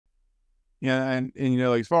Yeah, and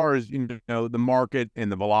as far as the market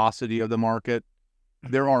and the velocity of the market,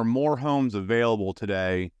 there are more homes available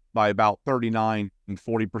today by about 39 and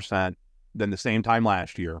 40% than the same time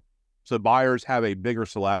last year. So buyers have a bigger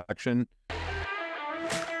selection.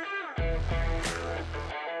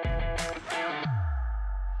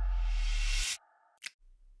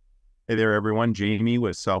 Hey there, everyone. Jamie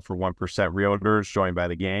with Sell for 1% Realtors, joined by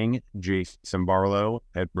the gang, Jaysen Barlow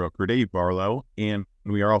at broker Dave Barlow. And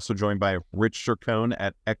we are also joined by Rich Cercone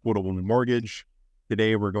at Equitable Mortgage.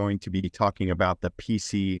 Today, we're going to be talking about the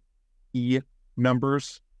PCE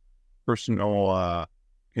numbers, personal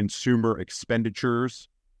consumer expenditures,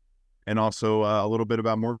 and also a little bit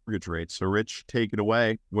about mortgage rates. So, Rich, take it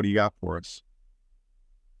away. What do you got for us?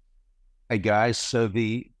 Hey guys, so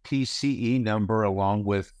the PCE number, along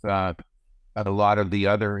with a lot of the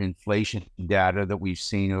other inflation data that we've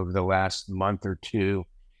seen over the last month or two,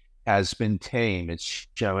 has been tame. It's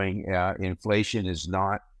showing inflation is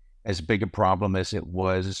not as big a problem as it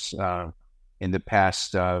was in the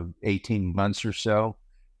past 18 months or so.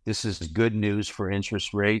 This is good news for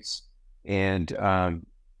interest rates. And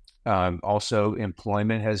also,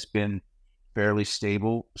 employment has been fairly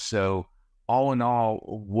stable. So, all in all,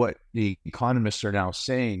 what the economists are now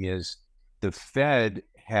saying is the Fed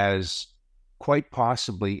has quite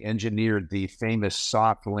possibly engineered the famous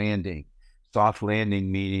soft landing. Soft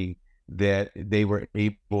landing meaning that they were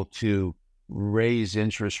able to raise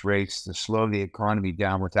interest rates to slow the economy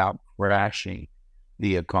down without crashing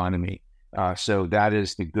the economy. So that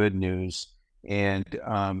is the good news. And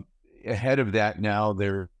ahead of that now,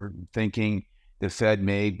 they're thinking the Fed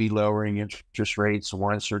may be lowering interest rates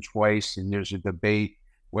once or twice, and there's a debate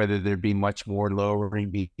whether there'd be much more lowering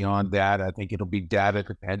beyond that. I think it'll be data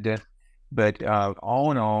dependent. But all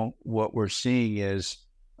in all, what we're seeing is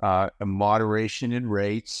a moderation in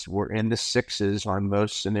rates. We're in the sixes on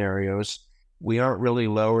most scenarios. We aren't really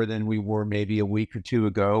lower than we were maybe a week or two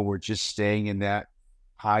ago. We're just staying in that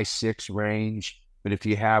high six range. But if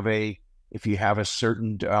you have a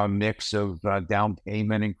certain mix of down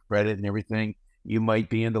payment and credit and everything, you might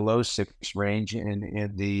be in the low six range. And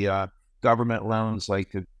in the government loans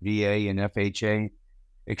like the VA and FHA,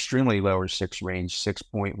 extremely lower six range,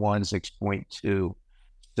 6.1, 6.2.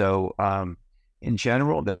 So in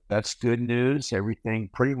general, that's good news. Everything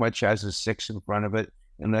pretty much has a six in front of it,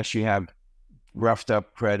 unless you have roughed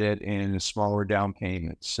up credit and a smaller down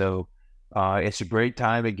payment. So it's a great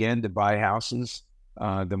time again to buy houses.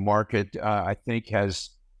 The market, I think, has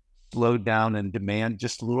slowed down in demand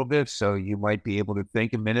just a little bit. So you might be able to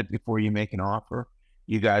think a minute before you make an offer.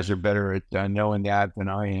 You guys are better at knowing that than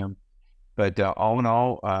I am. But all in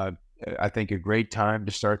all, I think a great time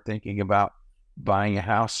to start thinking about buying a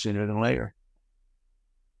house sooner than later.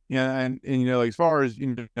 Yeah, and as far as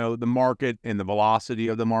the market and the velocity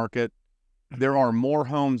of the market, there are more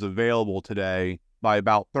homes available today by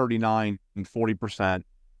about 39 and 40%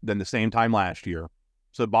 than the same time last year.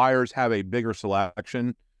 So buyers have a bigger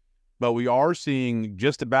selection, but we are seeing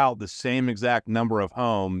just about the same exact number of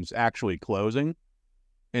homes actually closing.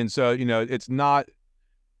 And so, it's not,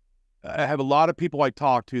 I have a lot of people I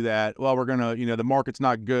talk to that, well, we're going to, the market's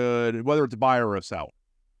not good, whether it's a buyer or a seller.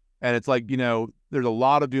 And it's like, there's a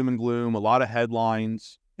lot of doom and gloom, a lot of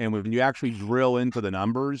headlines. And when you actually drill into the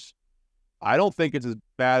numbers, I don't think it's as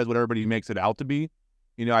bad as what everybody makes it out to be.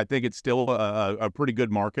 I think it's still a pretty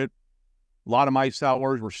good market. A lot of my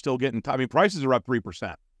sellers were still getting, prices are up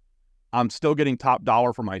 3%. I'm still getting top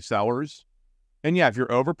dollar for my sellers. And yeah, if you're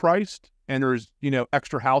overpriced and there's,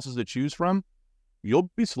 extra houses to choose from,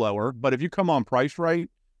 you'll be slower. But if you come on price right,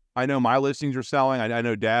 I know my listings are selling. I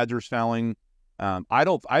know dads are selling.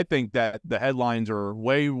 I think that the headlines are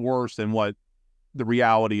way worse than what the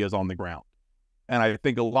reality is on the ground. And I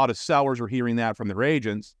think a lot of sellers are hearing that from their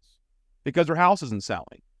agents because their house isn't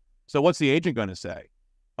selling. So what's the agent going to say?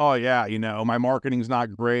 Oh yeah, my marketing's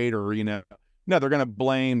not great, or, no, they're going to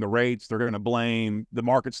blame the rates. They're going to blame the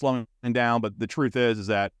market slowing down. But the truth is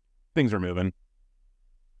that things are moving.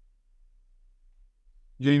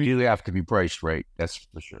 Jamie, you have to be priced right. That's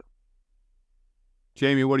for sure.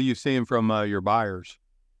 Jamie, what are you seeing from your buyers?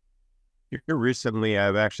 Here recently,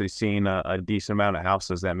 I've actually seen a decent amount of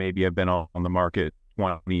houses that maybe have been on the market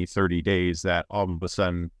 20, 30 days that all of a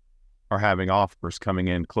sudden are having offers coming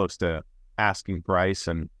in close to asking price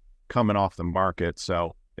and coming off the market.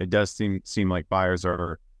 So it does seem like buyers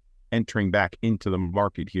are entering back into the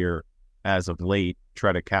market here as of late,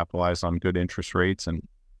 try to capitalize on good interest rates. And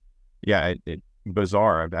yeah, it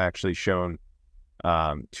bizarre. I've actually shown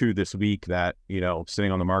two this week that,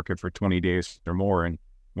 sitting on the market for 20 days or more. And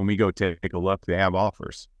when we go take a look, they have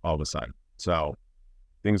offers all of a sudden. So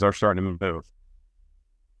things are starting to move.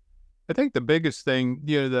 I think the biggest thing,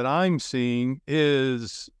 that I'm seeing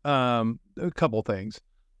is a couple things.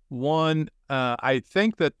 One, I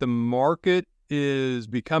think that the market is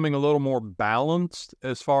becoming a little more balanced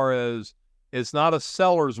as far as it's not a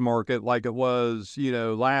seller's market like it was,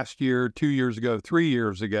 last year, 2 years ago, 3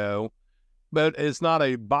 years ago, but it's not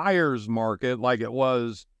a buyer's market like it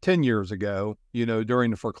was 10 years ago,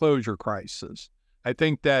 during the foreclosure crisis. I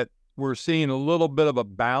think that we're seeing a little bit of a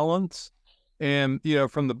balance. And,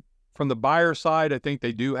 from the buyer side, I think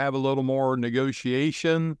they do have a little more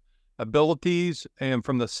negotiation abilities. And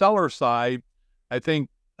from the seller side, I think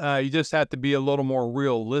you just have to be a little more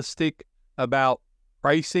realistic about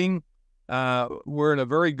pricing. We're in a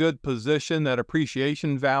very good position that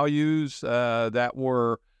appreciation values that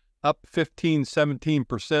were up 15,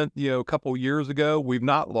 17%, a couple years ago. We've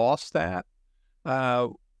not lost that.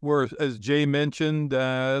 Where, as Jay mentioned,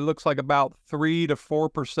 it looks like about 3 to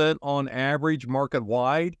 4% on average market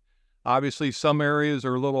wide. Obviously, some areas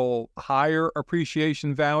are a little higher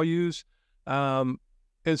appreciation values. And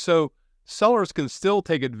so sellers can still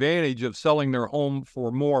take advantage of selling their home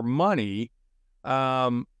for more money.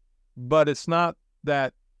 But it's not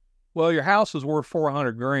that, well, your house is worth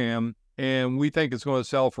 $400,000 and we think it's going to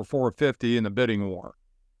sell for $450 in the bidding war.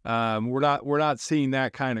 We're not seeing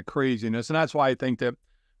that kind of craziness. And that's why I think that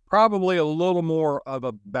probably a little more of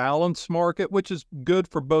a balanced market, which is good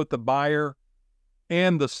for both the buyer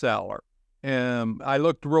and the seller. I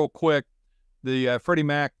looked real quick. The Freddie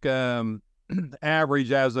Mac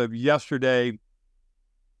average as of yesterday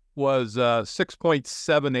was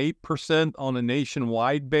 6.78% on a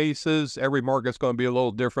nationwide basis. Every market's going to be a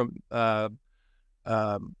little different.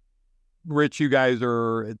 Rich, you guys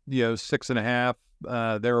are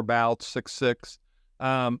 6.5, thereabouts,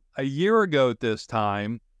 6.6. A year ago at this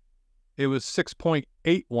time, it was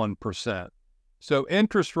 6.81%. So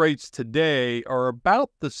interest rates today are about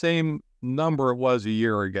the same number it was a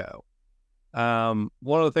year ago. One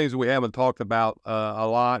of the things that we haven't talked about a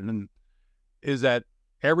lot is that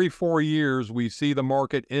every 4 years we see the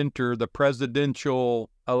market enter the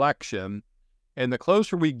presidential election. And the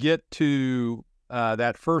closer we get to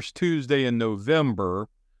that first Tuesday in November,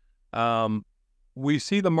 we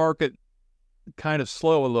see the market kind of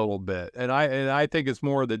slow a little bit. And I think it's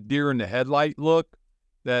more the deer in the headlight look,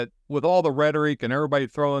 that with all the rhetoric and everybody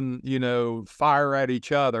throwing, fire at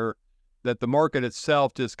each other, that the market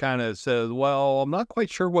itself just kind of says, well, I'm not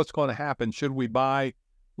quite sure what's going to happen. Should we buy?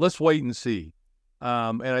 Let's wait and see.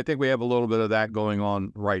 And I think we have a little bit of that going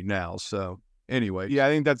on right now. So anyway. Yeah, I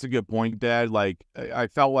think that's a good point, Dad. Like, I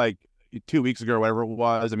felt like 2 weeks ago, or whatever it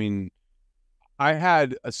was, I mean, I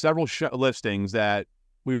had several listings that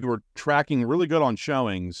we were tracking really good on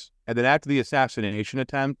showings. And then after the assassination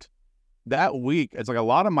attempt, that week, it's like a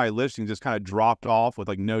lot of my listings just kind of dropped off with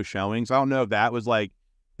like no showings. I don't know if that was like,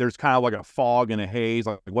 there's kind of like a fog and a haze,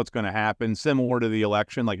 like what's going to happen, similar to the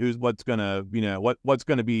election, like what's going to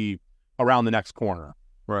be around the next corner.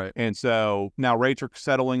 Right. And so now rates are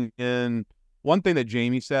settling in. One thing that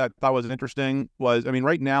Jamie said I thought was interesting was, I mean,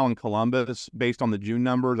 right now in Columbus, based on the June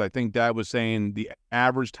numbers, I think Dad was saying the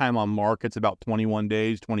average time on market's about 21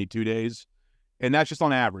 days, 22 days. And that's just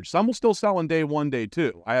on average. Some will still sell in day one, day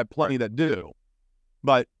two. I have plenty that do.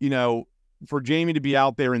 But, for Jamie to be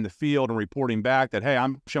out there in the field and reporting back that, hey,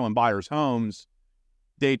 I'm showing buyers homes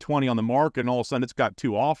day 20 on the market, and all of a sudden it's got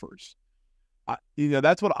 2 offers.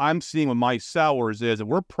 That's what I'm seeing with my sellers is if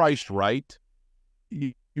we're priced right,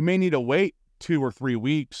 you may need to wait 2 or 3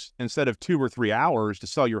 weeks instead of 2 or 3 hours to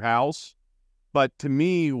sell your house. But to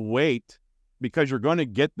me, wait, because you're going to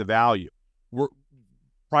get the value.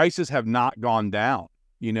 Prices have not gone down,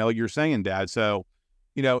 like you're saying, Dad. So,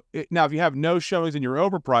 now if you have no showings and you're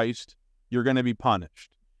overpriced, you're going to be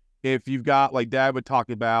punished. If you've got, like Dad would talk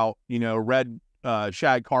about, red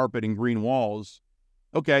shag carpet and green walls,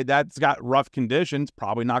 okay, that's got rough conditions,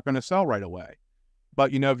 probably not going to sell right away.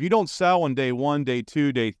 But, if you don't sell on day 1, day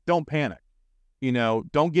 2, don't panic.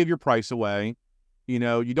 Don't give your price away. You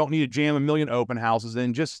don't need to jam a million open houses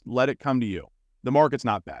in. Just let it come to you. The market's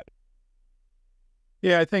not bad.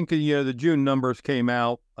 Yeah, I think, the June numbers came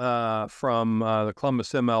out from the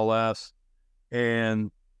Columbus MLS, and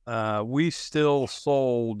we still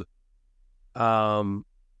sold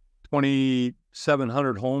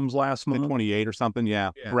 2,700 homes last month. 28 or something, yeah,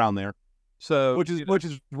 around there. So which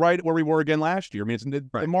is right where we were again last year. I mean,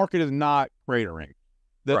 the market is not cratering.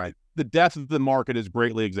 The death of the market is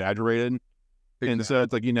greatly exaggerated, and so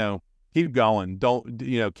it's like keep going.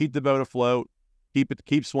 Don't keep the boat afloat.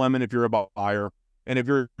 Keep swimming if you're a buyer, and if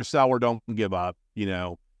you're a seller, don't give up.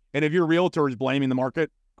 And if your realtor is blaming the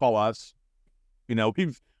market, call us.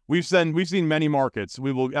 We've seen many markets.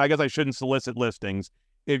 I guess I shouldn't solicit listings.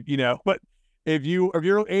 But if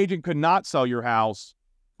your agent could not sell your house,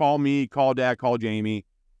 call me, call Dad, call Jamie.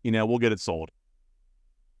 We'll get it sold.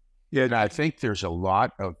 Yeah, and I think there's a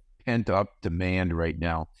lot of pent up demand right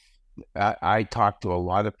now. I talk to a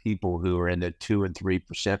lot of people who are in the 2 and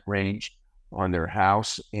 3% range on their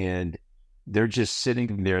house, and they're just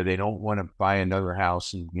sitting there. They don't want to buy another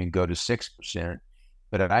house and go to 6%.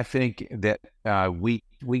 But I think that we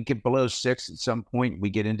get below 6 at some point. We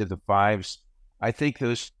get into the 5s. I think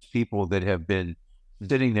those people that have been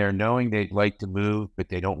sitting there knowing they'd like to move, but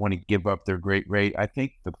they don't want to give up their great rate, I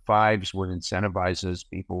think the 5s would incentivize those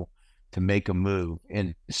people to make a move.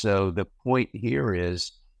 And so the point here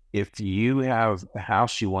is, if you have a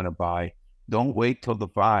house you want to buy, don't wait till the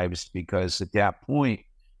 5s, because at that point,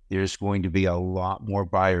 there's going to be a lot more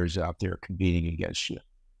buyers out there competing against you.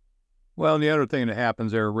 Well, and the other thing that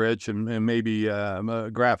happens there, Rich, and maybe a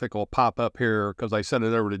graphic will pop up here because I sent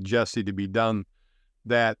it over to Jesse to be done,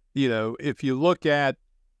 that, if you look at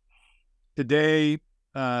today,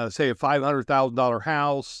 say a $500,000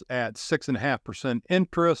 house at 6.5%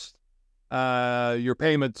 interest, your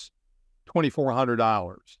payment's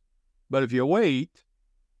 $2,400. But if you wait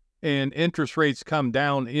and interest rates come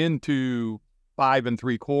down into 5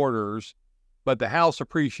 3/4, but the house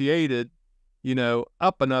appreciated,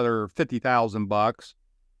 up another $50,000,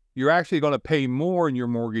 you're actually going to pay more in your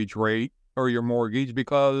mortgage rate or your mortgage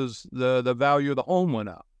because the value of the home went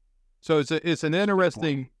up. So it's an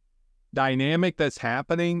interesting dynamic that's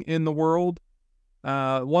happening in the world.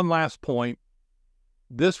 One last point.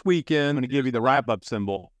 This weekend, I'm going to give you the wrap-up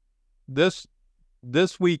symbol. This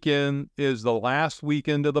weekend is the last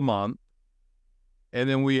weekend of the month. And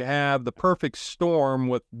then we have the perfect storm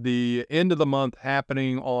with the end of the month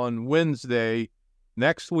happening on Wednesday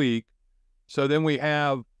next week. So then we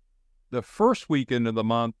have the first weekend of the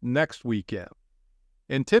month next weekend.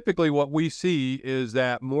 And typically what we see is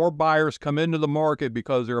that more buyers come into the market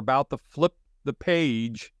because they're about to flip the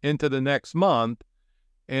page into the next month.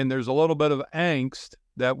 And there's a little bit of angst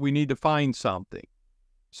that we need to find something.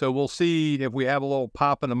 So we'll see if we have a little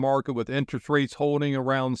pop in the market with interest rates holding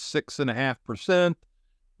around 6.5%.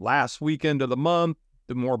 Last weekend of the month,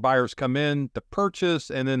 the more buyers come in to purchase.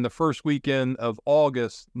 And then the first weekend of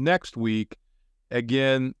August next week,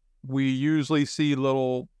 again, we usually see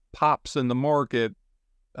little pops in the market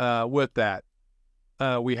with that.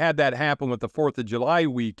 We had that happen with the 4th of July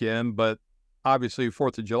weekend, but obviously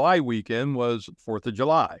 4th of July weekend was 4th of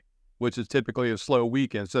July, which is typically a slow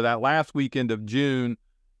weekend. So that last weekend of June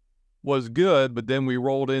was good, but then we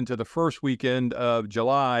rolled into the first weekend of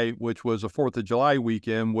July, which was a 4th of July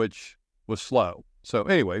weekend, which was slow. So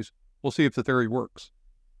anyways, we'll see if the theory works.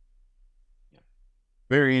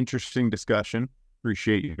 Very interesting discussion.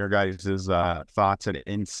 Appreciate your guys' thoughts and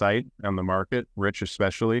insight on the market, Rich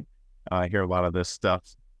especially. I hear a lot of this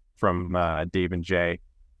stuff from Dave and Jay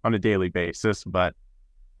on a daily basis, but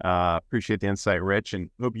appreciate the insight, Rich, and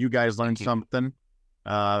hope you guys learned something.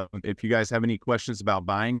 If you guys have any questions about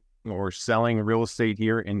buying or selling real estate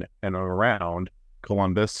here in and around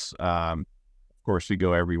Columbus, of course, we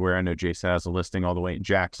go everywhere. I know Jaysen has a listing all the way in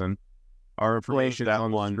Jackson. Our information is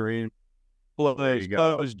on the screen.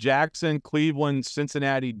 It was Jackson, Cleveland,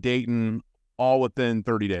 Cincinnati, Dayton, all within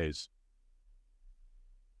 30 days.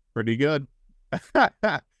 Pretty good.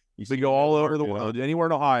 You can go all over the world, anywhere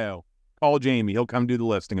in Ohio. Call Jamie. He'll come do the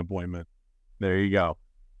listing appointment. There you go.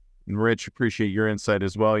 And Rich, appreciate your insight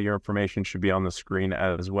as well. Your information should be on the screen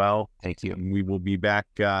as well. Thank you. And we will be back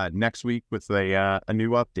next week with a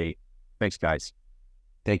new update. Thanks, guys.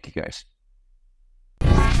 Thank you, guys.